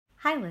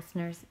Hi,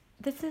 listeners.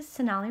 This is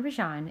Sonali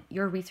Rajan,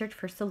 your Research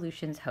for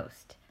Solutions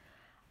host.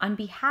 On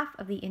behalf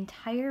of the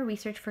entire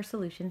Research for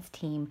Solutions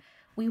team,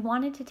 we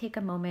wanted to take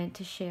a moment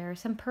to share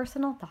some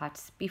personal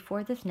thoughts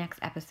before this next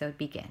episode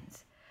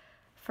begins.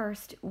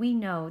 First, we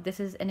know this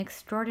is an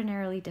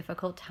extraordinarily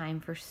difficult time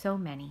for so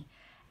many,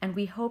 and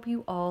we hope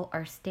you all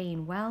are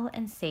staying well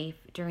and safe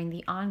during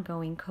the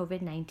ongoing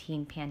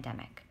COVID-19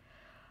 pandemic.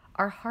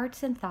 Our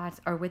hearts and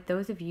thoughts are with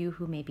those of you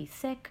who may be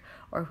sick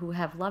or who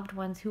have loved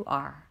ones who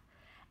are.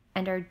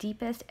 And our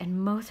deepest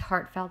and most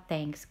heartfelt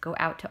thanks go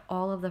out to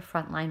all of the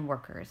frontline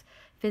workers,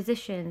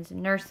 physicians,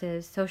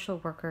 nurses, social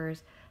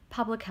workers,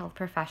 public health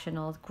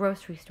professionals,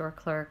 grocery store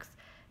clerks,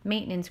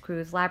 maintenance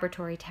crews,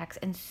 laboratory techs,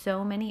 and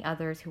so many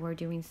others who are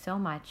doing so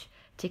much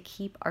to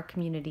keep our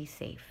community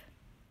safe.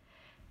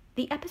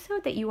 The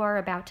episode that you are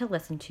about to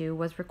listen to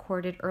was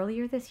recorded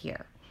earlier this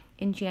year,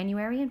 in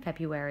January and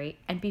February,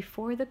 and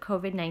before the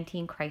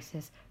COVID-19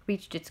 crisis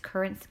reached its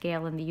current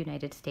scale in the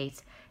United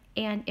States,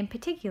 and in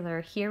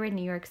particular here in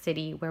New York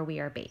City where we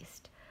are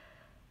based.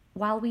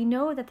 While we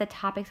know that the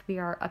topics we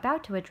are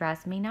about to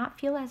address may not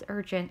feel as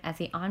urgent as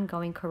the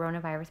ongoing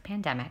coronavirus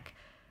pandemic,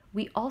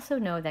 we also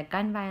know that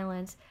gun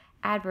violence,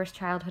 adverse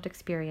childhood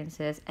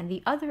experiences, and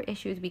the other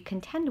issues we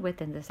contend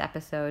with in this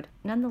episode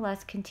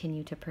nonetheless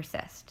continue to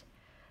persist.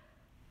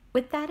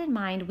 With that in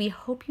mind, we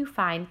hope you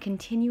find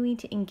continuing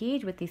to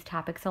engage with these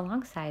topics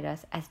alongside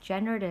us as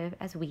generative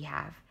as we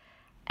have,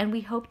 and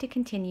we hope to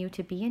continue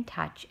to be in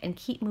touch and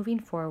keep moving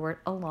forward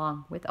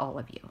along with all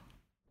of you.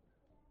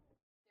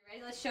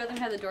 Ready? Let's show them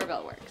how the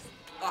doorbell works.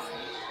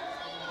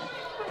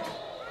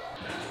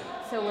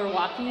 So we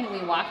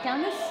walk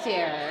down the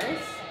stairs,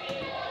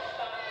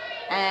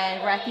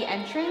 and we're at the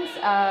entrance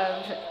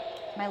of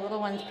my little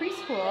one's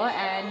preschool,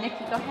 and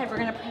Nikki, go ahead, we're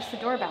gonna press the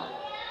doorbell.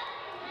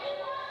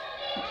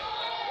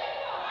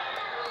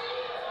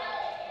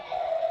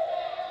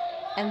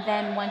 And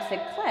then once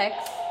it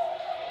clicks,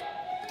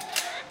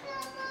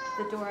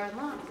 the door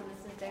unlocks, and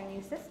this is their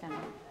new system.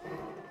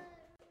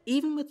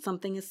 Even with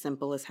something as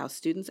simple as how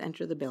students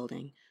enter the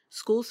building,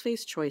 schools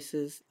face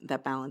choices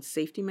that balance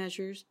safety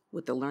measures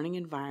with the learning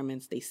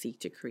environments they seek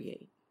to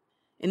create.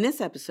 In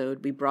this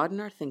episode, we broaden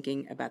our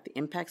thinking about the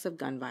impacts of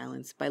gun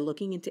violence by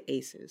looking into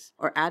ACEs,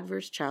 or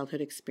adverse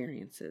childhood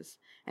experiences,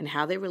 and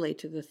how they relate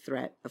to the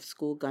threat of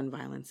school gun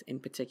violence in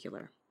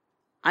particular.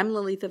 I'm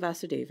Lalitha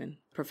Vasudevan,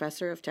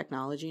 Professor of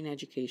Technology and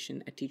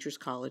Education at Teachers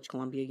College,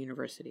 Columbia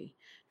University,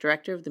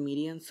 Director of the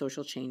Media and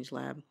Social Change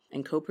Lab,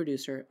 and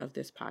co-producer of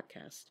this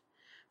podcast.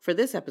 For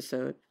this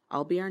episode,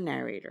 I'll be our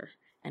narrator,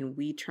 and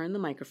we turn the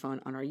microphone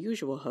on our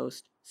usual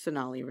host,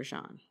 Sonali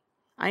Rajan.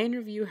 I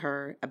interview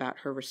her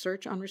about her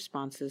research on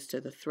responses to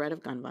the threat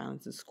of gun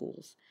violence in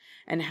schools,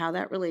 and how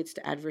that relates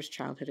to adverse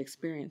childhood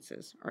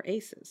experiences, or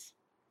ACEs.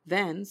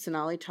 Then,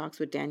 Sonali talks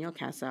with Daniel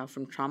Kassow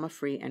from Trauma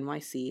Free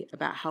NYC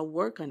about how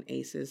work on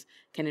ACEs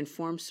can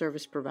inform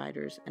service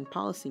providers and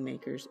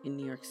policymakers in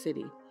New York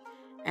City.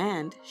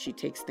 And she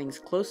takes things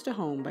close to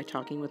home by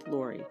talking with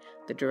Lori,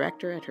 the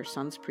director at her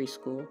son's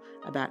preschool,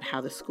 about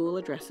how the school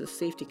addresses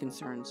safety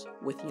concerns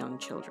with young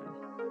children.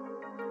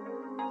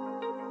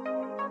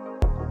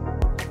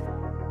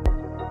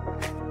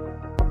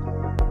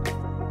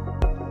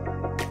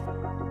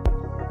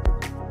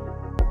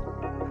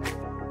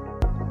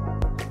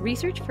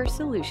 Research for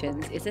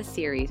Solutions is a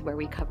series where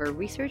we cover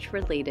research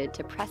related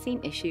to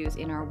pressing issues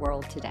in our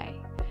world today.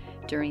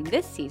 During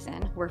this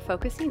season, we're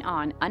focusing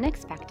on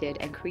unexpected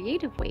and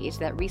creative ways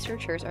that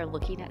researchers are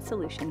looking at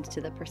solutions to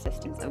the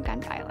persistence of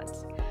gun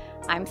violence.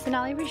 I'm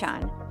Sonali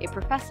Rajan, a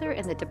professor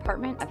in the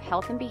Department of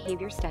Health and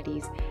Behavior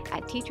Studies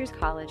at Teachers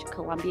College,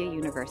 Columbia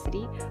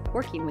University,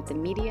 working with the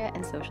Media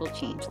and Social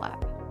Change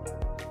Lab.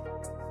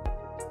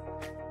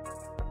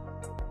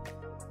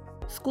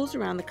 Schools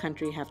around the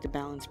country have to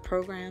balance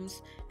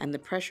programs and the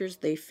pressures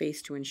they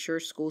face to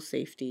ensure school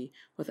safety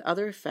with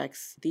other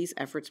effects these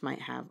efforts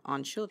might have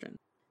on children.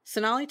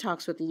 Sonali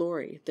talks with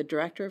Lori, the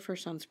director of her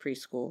son's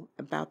preschool,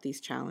 about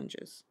these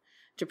challenges.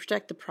 To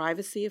protect the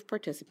privacy of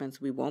participants,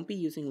 we won't be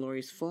using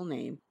Lori's full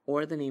name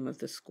or the name of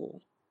the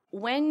school.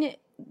 When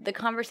the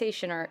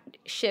conversation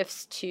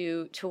shifts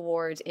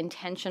towards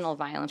intentional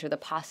violence or the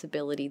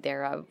possibility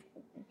thereof,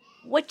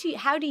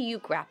 how do you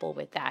grapple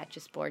with that,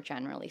 just more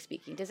generally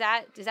speaking? Is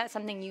that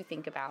something you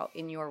think about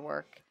in your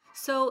work?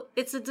 So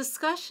it's a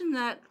discussion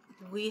that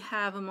we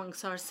have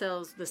amongst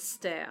ourselves, the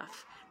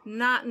staff,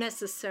 not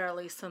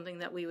necessarily something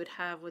that we would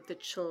have with the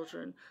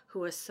children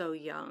who are so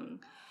young.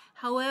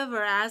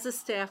 However, as a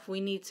staff,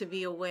 we need to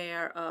be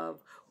aware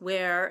of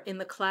where in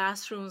the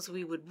classrooms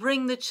we would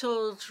bring the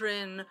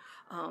children,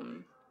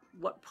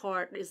 what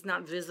part is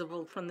not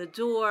visible from the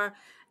door.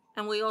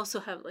 And we also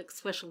have like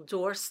special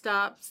door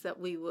stops that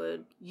we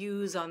would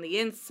use on the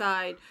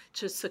inside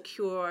to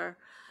secure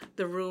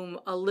the room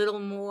a little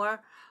more.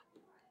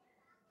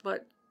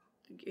 But,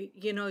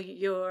 you know,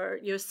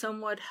 you're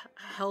somewhat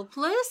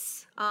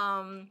helpless.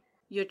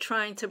 You're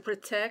trying to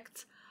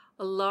protect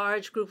a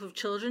large group of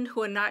children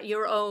who are not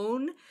your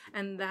own,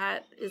 and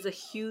that is a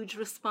huge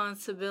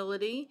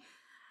responsibility.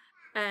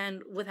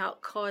 and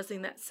without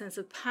causing that sense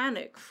of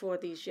panic for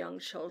these young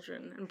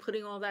children. And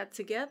putting all that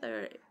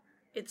together,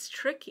 it's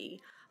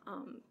tricky.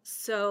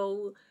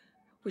 So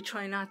we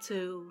try not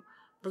to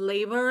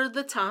belabor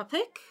the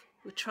topic.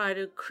 We try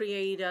to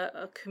create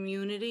a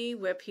community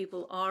where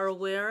people are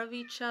aware of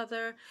each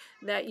other,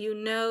 that you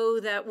know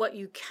that what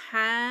you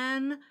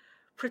can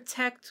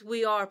protect,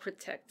 we are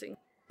protecting.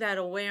 That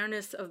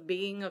awareness of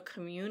being a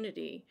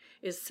community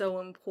is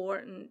so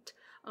important.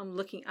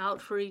 Looking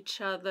out for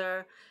each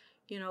other,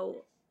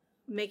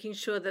 making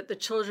sure that the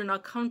children are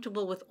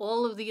comfortable with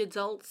all of the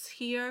adults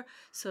here,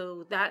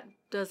 so that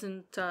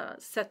doesn't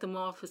set them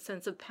off a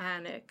sense of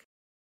panic.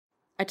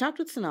 I talked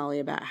with Sonali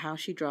about how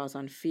she draws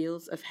on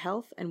fields of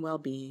health and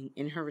well-being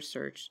in her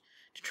research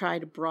to try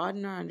to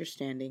broaden our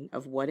understanding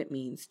of what it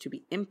means to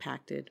be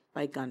impacted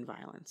by gun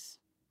violence.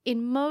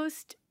 In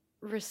most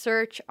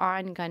research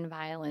on gun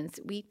violence,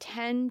 we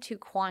tend to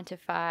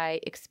quantify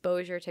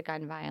exposure to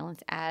gun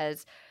violence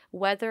as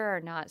whether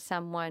or not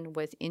someone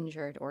was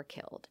injured or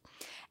killed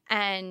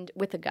and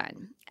with a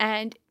gun.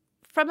 And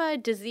from a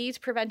disease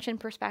prevention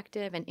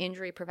perspective, an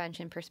injury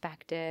prevention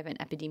perspective, an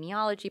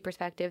epidemiology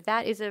perspective,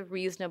 that is a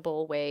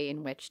reasonable way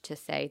in which to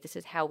say this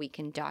is how we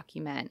can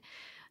document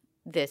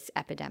this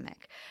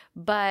epidemic.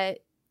 But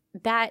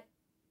that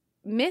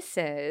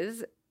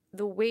misses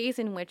the ways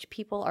in which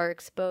people are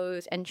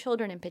exposed, and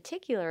children in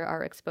particular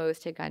are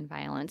exposed to gun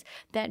violence,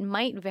 that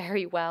might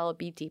very well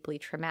be deeply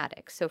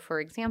traumatic. So, for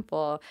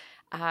example,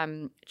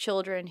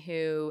 children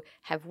who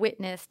have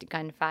witnessed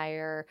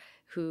gunfire,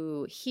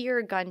 who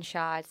hear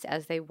gunshots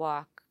as they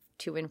walk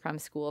to and from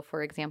school,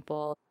 for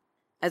example.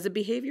 As a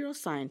behavioral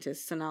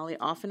scientist, Sonali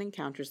often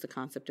encounters the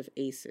concept of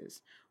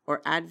ACEs,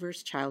 or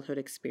Adverse Childhood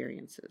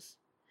Experiences.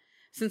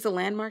 Since a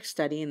landmark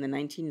study in the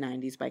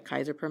 1990s by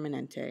Kaiser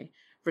Permanente,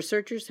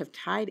 researchers have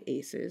tied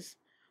ACEs,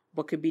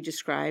 what could be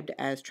described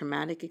as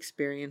traumatic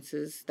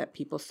experiences that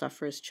people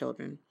suffer as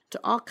children, to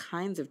all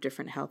kinds of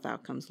different health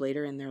outcomes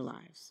later in their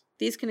lives.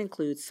 These can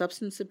include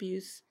substance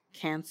abuse,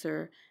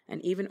 cancer,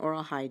 and even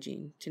oral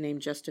hygiene, to name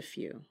just a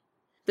few.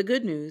 The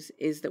good news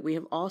is that we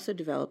have also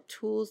developed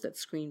tools that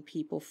screen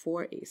people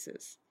for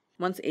ACEs.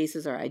 Once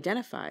ACEs are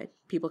identified,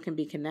 people can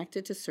be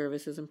connected to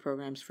services and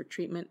programs for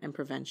treatment and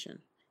prevention.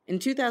 In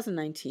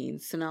 2019,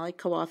 Sonali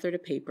co-authored a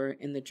paper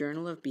in the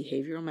Journal of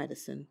Behavioral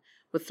Medicine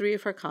with 3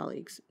 of her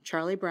colleagues,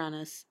 Charlie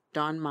Branas,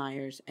 Dawn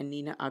Myers, and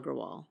Nina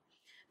Agrawal,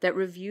 that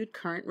reviewed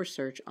current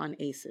research on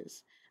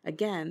ACEs.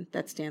 Again,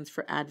 that stands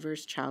for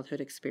Adverse Childhood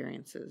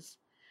Experiences,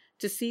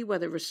 to see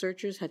whether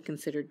researchers had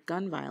considered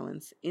gun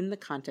violence in the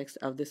context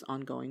of this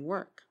ongoing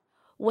work.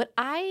 What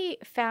I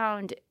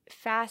found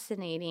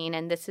fascinating,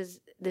 and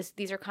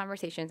these are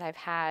conversations I've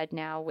had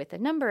now with a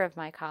number of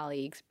my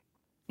colleagues,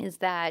 is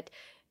that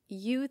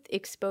youth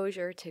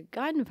exposure to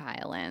gun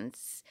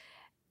violence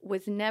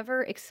was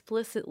never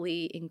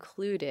explicitly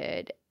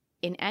included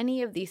in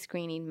any of these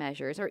screening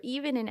measures or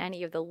even in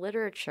any of the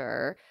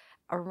literature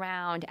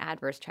around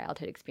adverse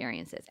childhood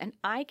experiences. And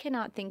I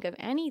cannot think of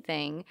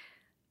anything.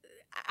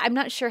 I'm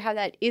not sure how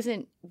that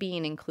isn't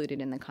being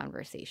included in the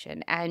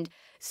conversation. And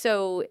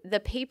so the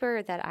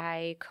paper that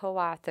I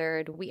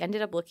co-authored, we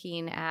ended up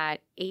looking at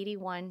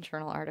 81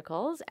 journal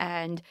articles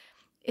and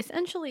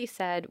essentially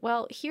said,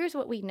 well, here's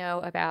what we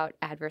know about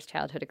adverse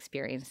childhood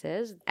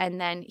experiences,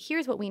 and then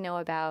here's what we know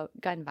about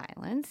gun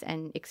violence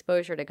and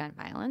exposure to gun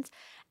violence,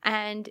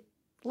 and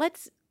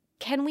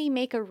can we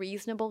make a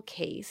reasonable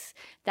case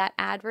that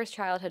adverse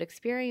childhood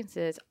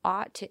experiences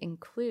ought to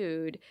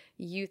include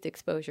youth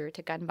exposure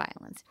to gun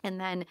violence? And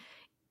then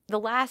the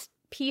last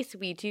piece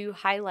we do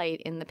highlight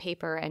in the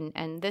paper,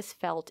 and this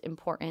felt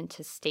important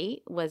to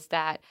state, was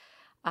that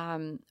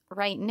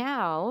right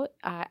now,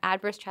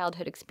 adverse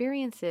childhood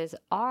experiences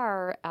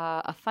are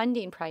a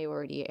funding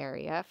priority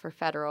area for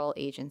federal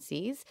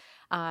agencies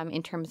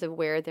in terms of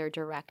where they're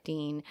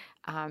directing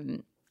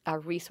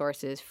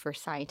resources for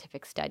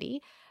scientific study.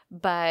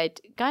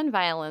 But gun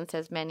violence,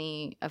 as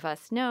many of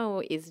us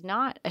know, is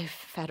not a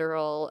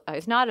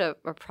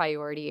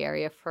priority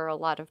area for a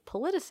lot of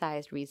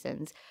politicized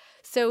reasons.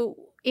 So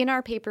in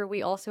our paper,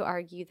 we also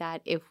argue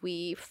that if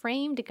we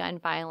framed gun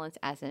violence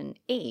as an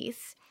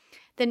ACE,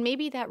 then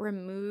maybe that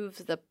removes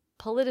the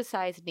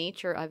politicized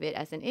nature of it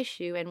as an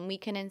issue, and we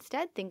can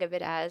instead think of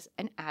it as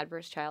an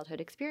adverse childhood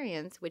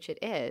experience, which it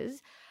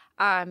is,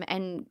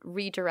 and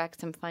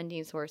redirect some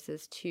funding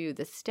sources to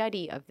the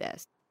study of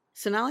this.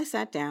 Sonali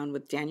sat down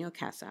with Daniel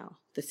Kassow,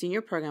 the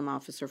Senior Program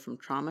Officer from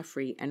Trauma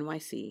Free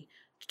NYC,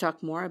 to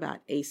talk more about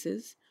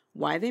ACEs,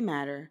 why they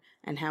matter,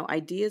 and how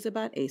ideas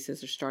about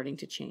ACEs are starting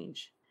to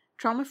change.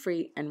 Trauma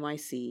Free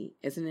NYC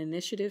is an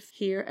initiative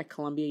here at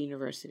Columbia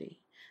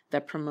University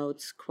that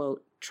promotes,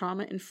 quote,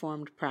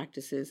 trauma-informed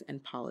practices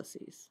and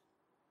policies.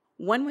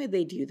 One way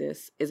they do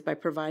this is by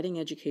providing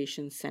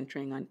education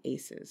centering on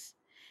ACEs.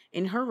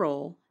 In her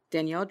role,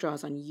 Danielle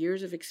draws on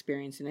years of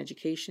experience in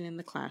education in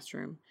the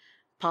classroom,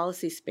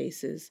 policy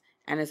spaces,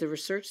 and as a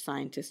research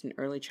scientist in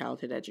early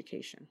childhood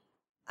education.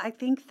 I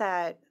think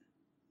that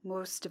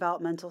most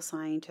developmental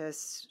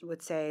scientists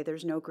would say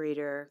there's no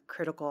greater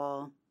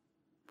critical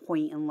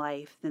point in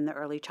life than the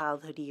early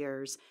childhood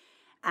years.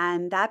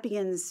 And that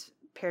begins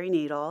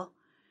perinatal.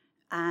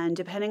 And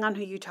depending on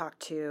who you talk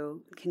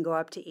to, can go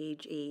up to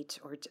age 8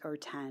 or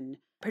 10.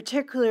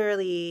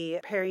 Particularly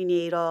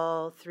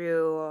perinatal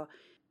through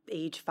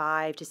age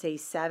 5 to say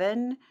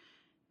 7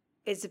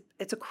 it's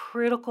a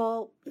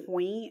critical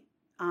point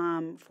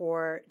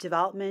for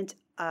development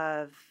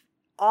of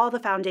all the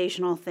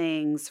foundational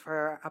things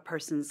for a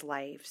person's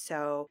life.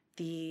 So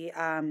the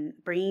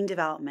brain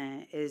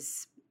development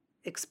is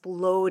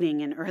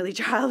exploding in early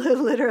childhood,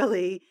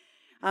 literally,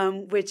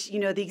 which,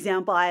 the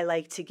example I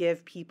like to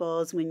give people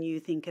is when you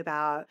think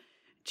about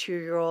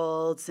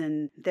 2-year-olds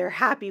and they're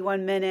happy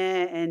 1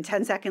 minute and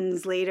 10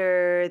 seconds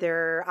later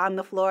they're on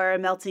the floor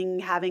melting,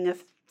 having a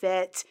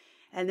fit.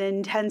 And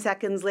then 10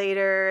 seconds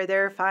later,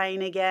 they're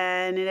fine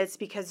again. And it's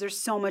because there's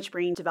so much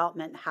brain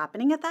development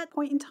happening at that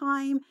point in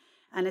time.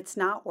 And it's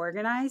not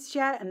organized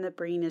yet. And the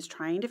brain is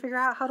trying to figure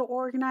out how to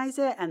organize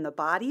it. And the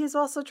body is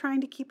also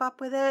trying to keep up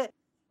with it.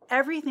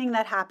 Everything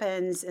that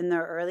happens in the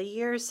early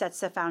years sets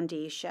the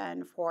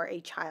foundation for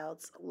a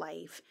child's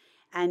life.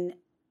 And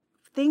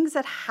things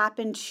that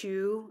happen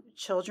to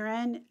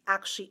children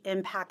actually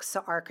impacts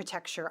the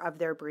architecture of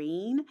their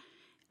brain.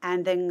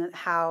 And then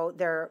how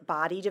their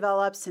body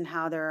develops and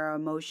how their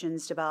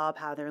emotions develop,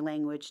 how their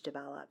language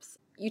develops.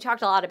 You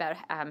talked a lot about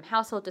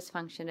household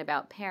dysfunction,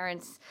 about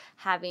parents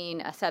having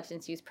a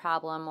substance use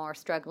problem or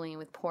struggling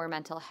with poor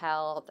mental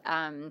health,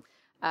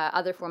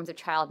 other forms of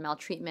child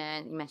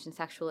maltreatment. You mentioned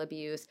sexual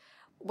abuse.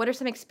 What are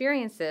some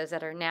experiences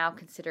that are now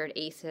considered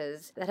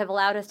ACEs that have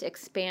allowed us to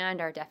expand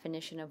our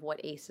definition of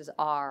what ACEs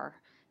are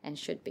and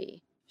should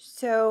be?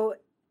 So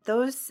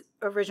those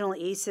original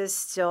ACEs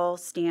still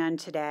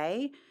stand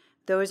today.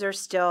 Those are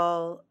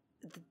still,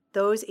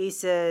 those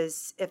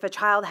ACEs, if a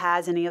child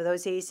has any of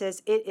those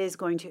ACEs, it is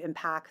going to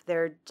impact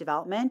their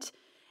development.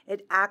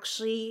 It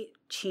actually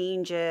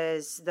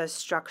changes the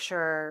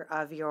structure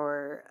of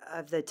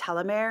the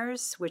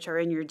telomeres, which are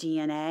in your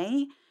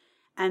DNA.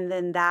 And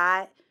then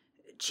that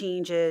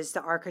changes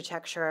the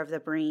architecture of the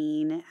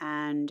brain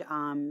and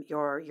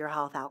your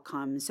health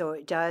outcomes. So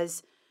it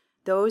does,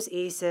 those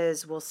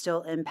ACEs will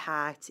still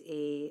impact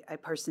a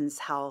person's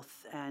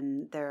health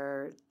and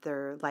their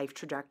life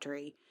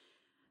trajectory.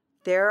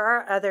 There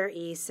are other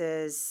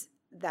ACEs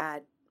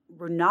that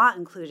were not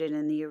included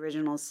in the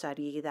original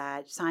study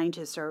that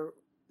scientists are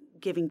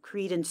giving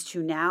credence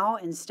to now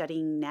and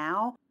studying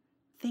now.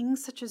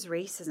 Things such as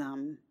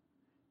racism,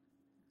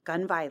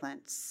 gun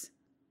violence,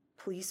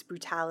 police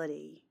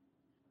brutality,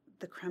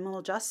 the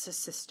criminal justice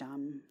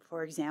system,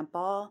 for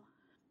example.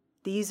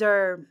 These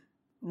are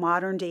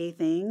modern day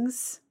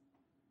things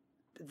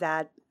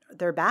that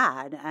they're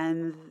bad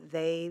and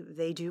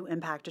they do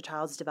impact a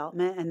child's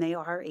development and they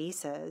are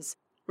ACEs.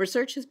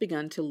 Research has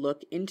begun to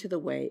look into the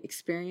way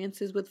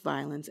experiences with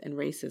violence and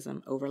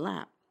racism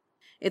overlap.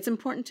 It's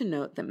important to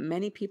note that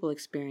many people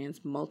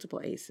experience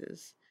multiple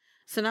ACEs.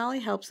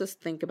 Sonali helps us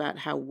think about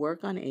how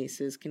work on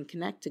ACEs can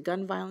connect to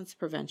gun violence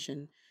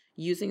prevention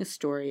using a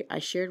story I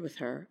shared with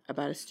her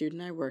about a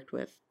student I worked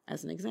with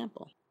as an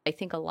example. I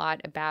think a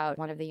lot about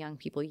one of the young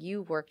people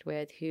you worked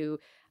with who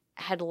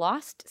had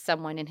lost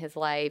someone in his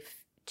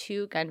life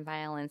to gun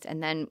violence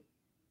and then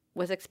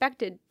was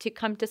expected to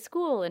come to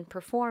school and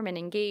perform and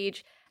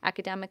engage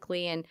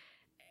academically,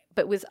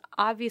 but was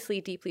obviously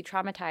deeply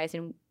traumatized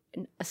and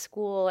a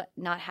school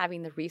not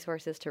having the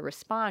resources to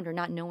respond or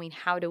not knowing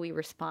how do we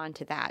respond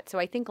to that. So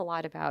I think a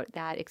lot about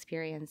that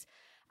experience.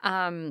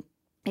 I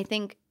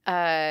think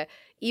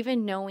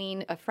even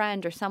knowing a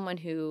friend or someone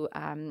who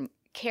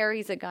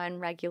carries a gun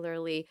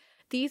regularly,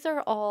 these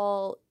are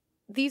all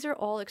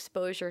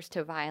exposures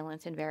to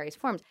violence in various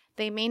forms.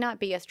 They may not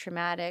be as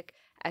traumatic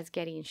as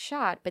getting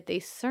shot, but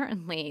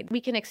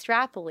we can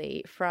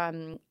extrapolate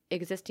from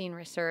existing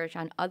research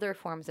on other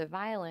forms of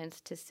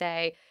violence to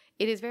say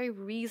it is very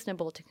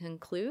reasonable to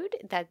conclude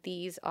that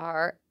these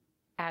are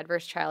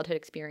adverse childhood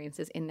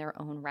experiences in their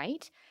own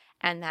right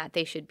and that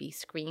they should be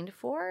screened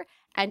for.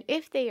 And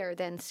if they are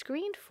then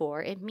screened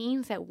for, it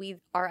means that we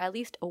are at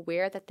least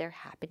aware that they're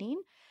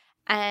happening.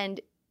 And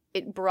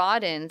it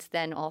broadens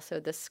then also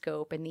the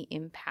scope and the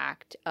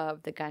impact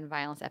of the gun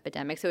violence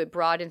epidemic. So it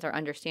broadens our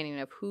understanding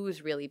of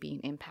who's really being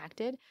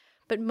impacted.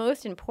 But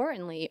most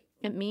importantly,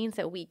 it means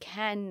that we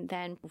can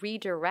then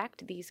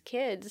redirect these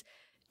kids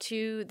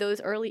to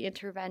those early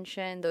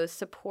intervention, those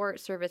support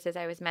services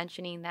I was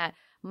mentioning that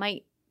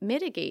might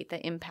mitigate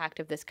the impact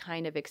of this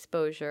kind of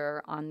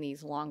exposure on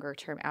these longer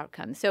term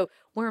outcomes. So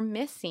we're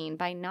missing,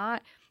 by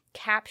not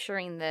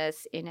capturing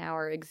this in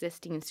our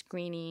existing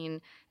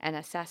screening and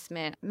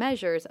assessment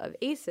measures of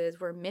ACEs,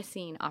 we're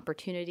missing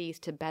opportunities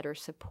to better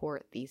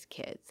support these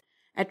kids.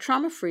 At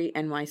Trauma Free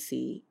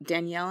NYC,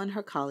 Danielle and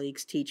her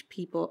colleagues teach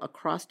people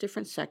across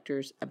different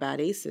sectors about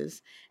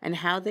ACEs and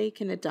how they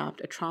can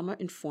adopt a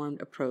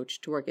trauma-informed approach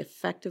to work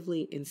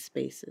effectively in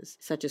spaces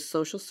such as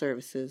social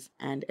services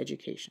and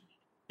education.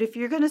 If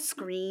you're going to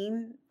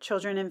screen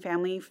children and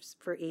families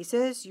for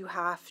ACEs, you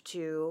have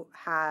to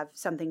have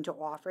something to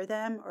offer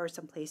them or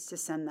some place to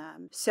send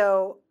them.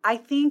 So I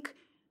think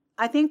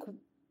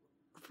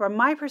from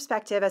my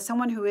perspective, as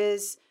someone who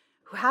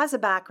who has a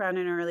background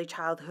in early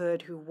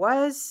childhood, who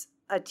was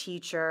a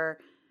teacher,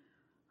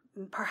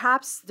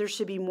 perhaps there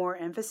should be more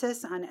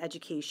emphasis on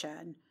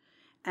education.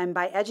 And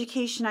by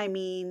education, I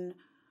mean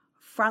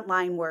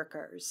frontline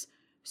workers.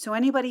 So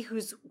anybody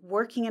who's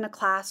working in a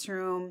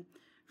classroom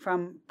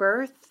from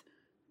birth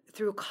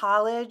through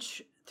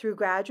college, through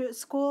graduate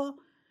school,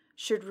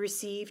 should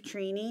receive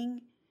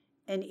training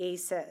in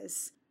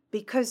ACEs.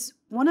 Because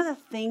one of the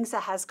things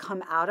that has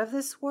come out of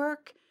this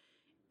work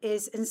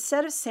is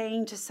instead of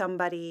saying to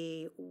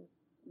somebody,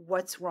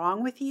 what's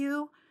wrong with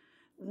you,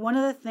 one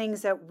of the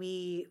things that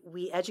we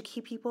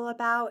educate people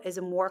about is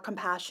a more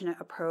compassionate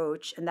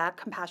approach, and that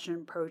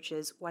compassionate approach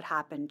is what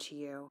happened to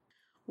you.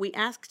 We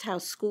asked how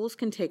schools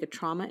can take a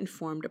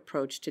trauma-informed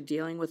approach to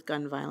dealing with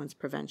gun violence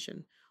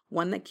prevention,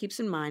 one that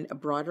keeps in mind a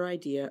broader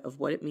idea of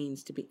what it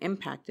means to be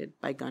impacted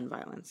by gun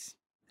violence.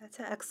 That's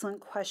an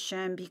excellent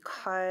question,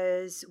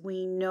 because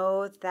we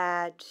know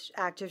that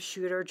active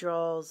shooter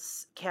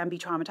drills can be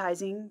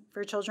traumatizing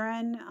for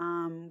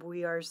children.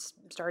 We are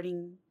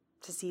starting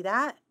to see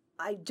that.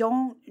 I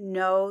don't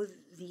know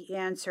the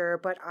answer,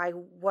 but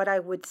what I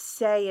would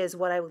say is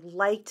what I would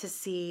like to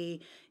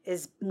see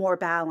is more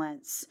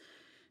balance.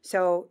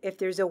 So if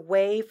there's a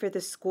way for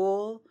the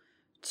school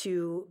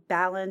to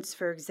balance,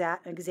 for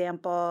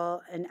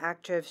example, an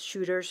active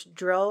shooter's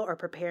drill or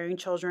preparing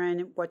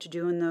children what to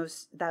do in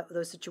those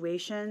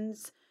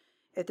situations,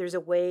 if there's a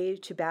way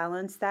to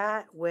balance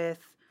that with,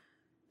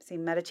 say,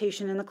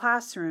 meditation in the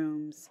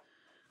classrooms,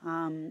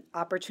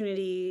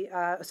 opportunity,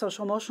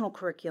 social emotional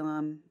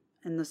curriculum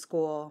in the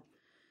school.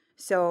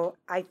 So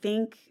I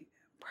think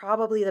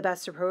probably the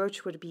best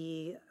approach would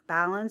be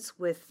balance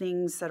with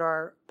things that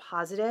are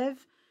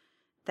positive,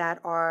 that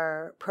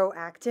are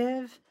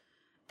proactive,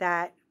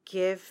 that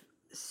give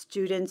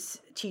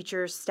students,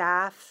 teachers,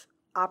 staff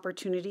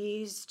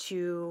opportunities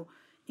to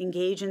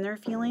engage in their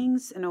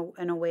feelings in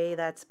a way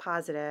that's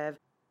positive.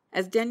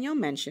 As Danielle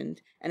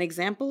mentioned, an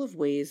example of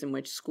ways in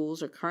which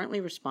schools are currently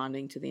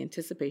responding to the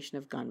anticipation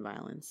of gun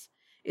violence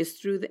is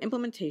through the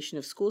implementation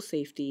of school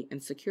safety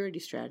and security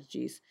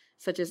strategies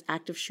such as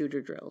active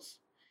shooter drills.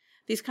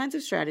 These kinds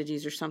of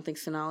strategies are something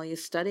Sonali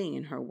is studying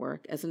in her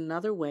work as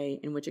another way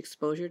in which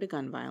exposure to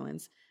gun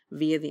violence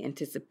via the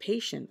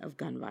anticipation of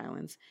gun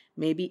violence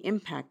may be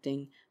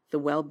impacting the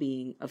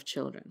well-being of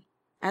children.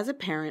 As a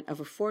parent of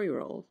a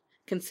 4-year-old,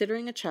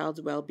 considering a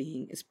child's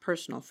well-being is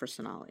personal for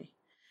Sonali.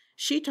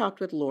 She talked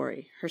with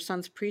Lori, her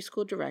son's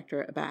preschool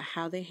director, about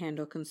how they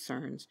handle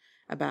concerns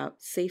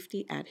about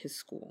safety at his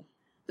school.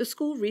 The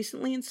school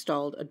recently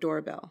installed a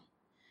doorbell.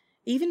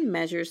 Even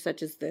measures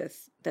such as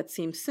this, that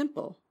seem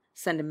simple,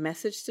 send a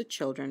message to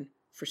children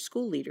for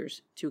school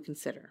leaders to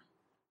consider.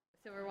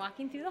 So we're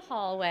walking through the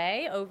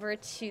hallway over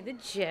to the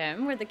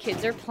gym where the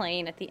kids are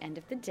playing at the end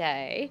of the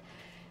day.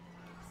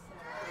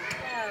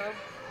 So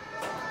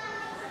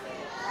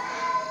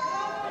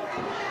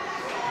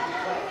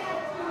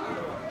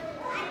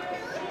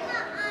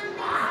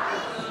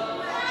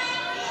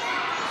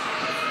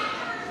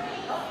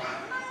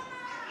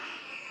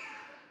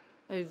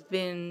I've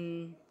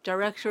been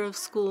director of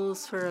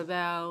schools for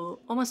about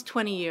almost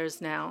 20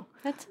 years now.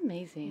 that's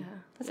amazing. Yeah,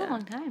 That's yeah. a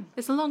long time.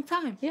 It's a long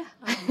time. Yeah.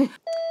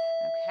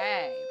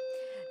 Okay.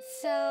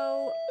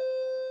 So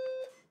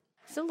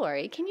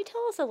Lori, can you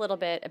tell us a little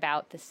bit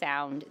about the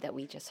sound that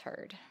we just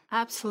heard?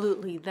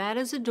 Absolutely. That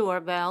is a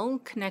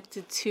doorbell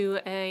connected to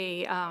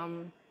a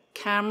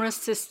camera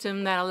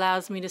system that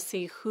allows me to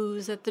see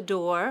who's at the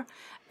door.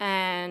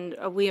 And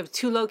we have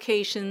 2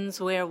 locations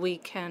where we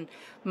can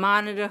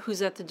monitor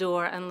who's at the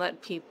door and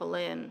let people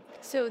in.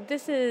 So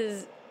this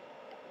is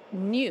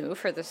new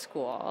for the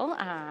school,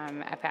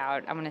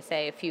 about, I want to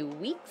say, a few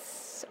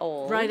weeks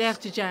old. Right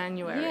after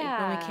January, when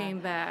Yeah. we came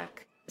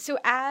back. So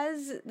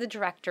as the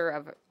director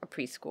of a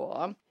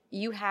preschool,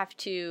 you have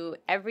to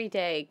every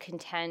day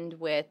contend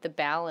with the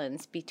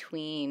balance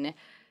between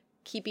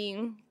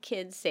keeping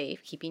kids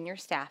safe, keeping your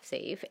staff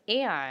safe,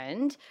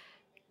 and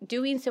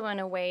doing so in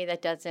a way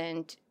that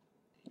doesn't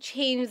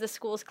change the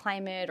school's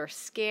climate or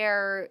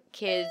scare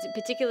kids,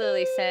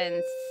 particularly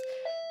since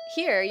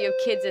here you have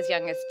kids as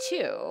young as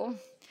 2.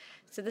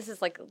 So this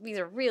is these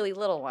are really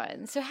little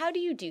ones. So how do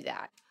you do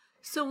that?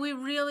 So we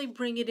really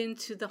bring it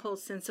into the whole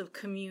sense of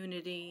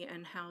community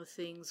and how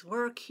things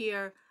work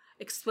here,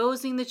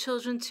 exposing the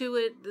children to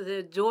it.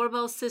 The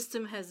doorbell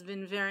system has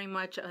been very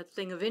much a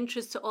thing of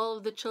interest to all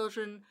of the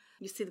children.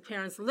 You see the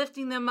parents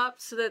lifting them up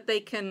so that they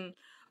can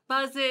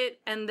buzz it,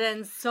 and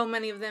then so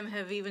many of them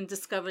have even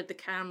discovered the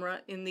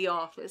camera in the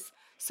office.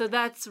 So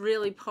that's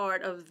really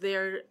part of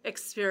their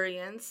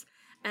experience.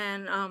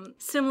 And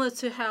similar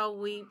to how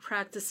we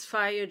practice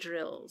fire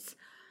drills,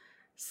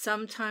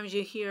 sometimes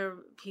you hear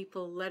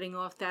people letting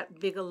off that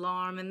big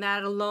alarm, and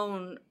that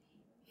alone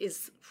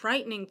is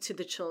frightening to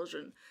the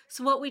children.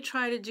 So what we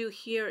try to do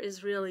here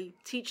is really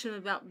teach them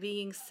about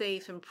being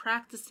safe and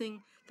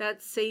practicing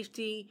that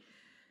safety,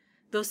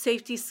 those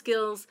safety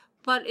skills,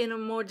 but in a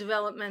more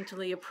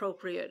developmentally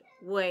appropriate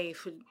way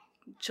for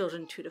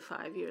children 2 to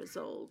 5 years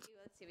old.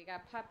 Let's see, we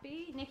got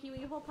Puppy. Nikki, will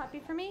you hold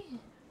Puppy for me?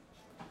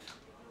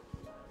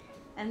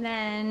 And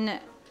then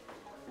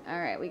All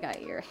right, we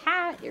got your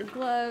hat, your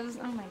gloves.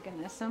 Oh my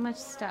goodness, so much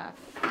stuff.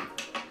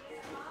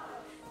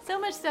 So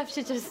much stuff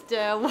to just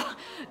go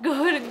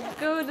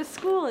to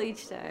school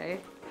each day.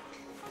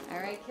 All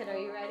right, kiddo,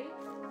 you ready?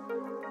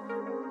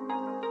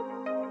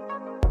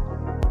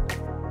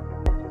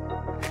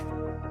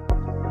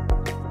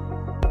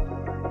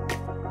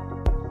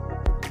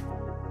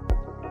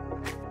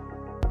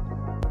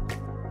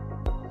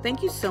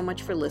 Thank you so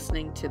much for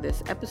listening to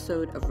this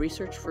episode of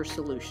Research for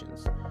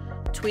Solutions.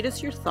 Tweet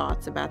us your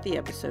thoughts about the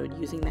episode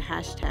using the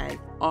hashtag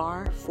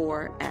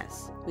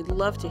R4S. We'd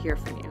love to hear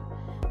from you.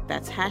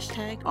 That's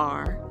hashtag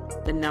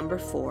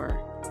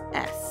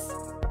R4S.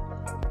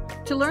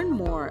 To learn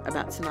more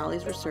about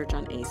Sonali's research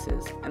on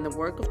ACEs and the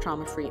work of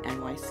Trauma Free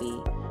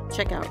NYC,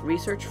 check out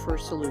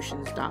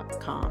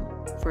researchforsolutions.com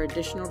for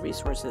additional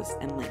resources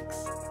and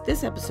links.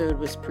 This episode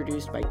was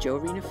produced by Jo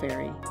Rena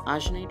Ferry,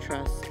 Ajane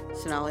Truss,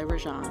 Sonali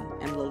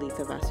Rajan, and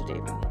Lalitha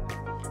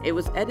Vasudevan. It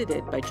was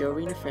edited by Jo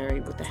Rena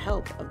Ferry with the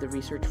help of the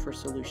Research for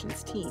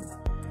Solutions team.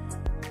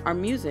 Our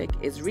music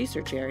is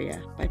Research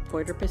Area by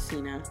Poiter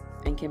Pacina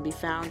and can be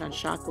found on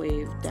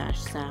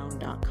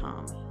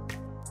shockwave-sound.com.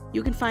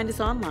 You can find us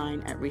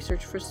online at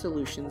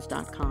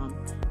researchforsolutions.com,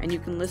 and you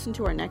can listen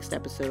to our next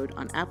episode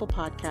on Apple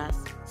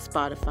Podcasts,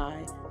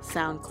 Spotify,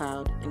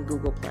 SoundCloud, and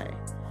Google Play.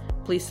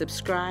 Please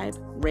subscribe,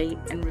 rate,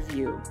 and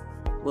review.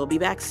 We'll be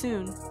back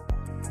soon.